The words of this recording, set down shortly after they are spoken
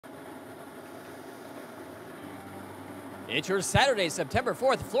It's your Saturday, September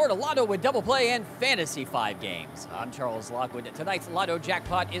 4th, Florida Lotto with Double Play and Fantasy 5 games. I'm Charles Lockwood. Tonight's Lotto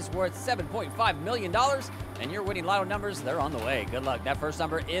jackpot is worth $7.5 million, and your winning Lotto numbers, they're on the way. Good luck. That first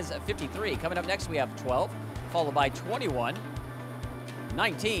number is 53. Coming up next, we have 12, followed by 21,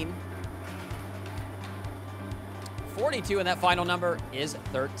 19, 42, and that final number is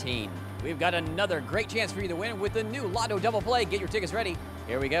 13. We've got another great chance for you to win with the new Lotto Double Play. Get your tickets ready.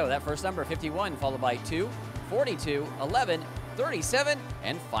 Here we go. That first number, 51, followed by 2, 42, 11, 37,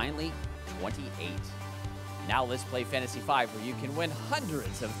 and finally 28. Now let's play Fantasy 5, where you can win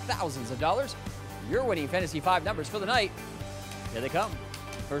hundreds of thousands of dollars. Your winning Fantasy 5 numbers for the night. Here they come.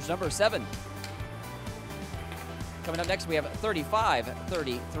 First number, 7. Coming up next, we have 35,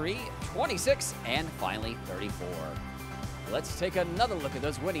 33, 26, and finally 34. Let's take another look at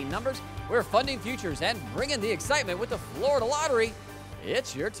those winning numbers. We're funding futures and bringing the excitement with the Florida Lottery.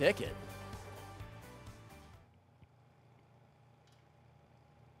 It's your ticket.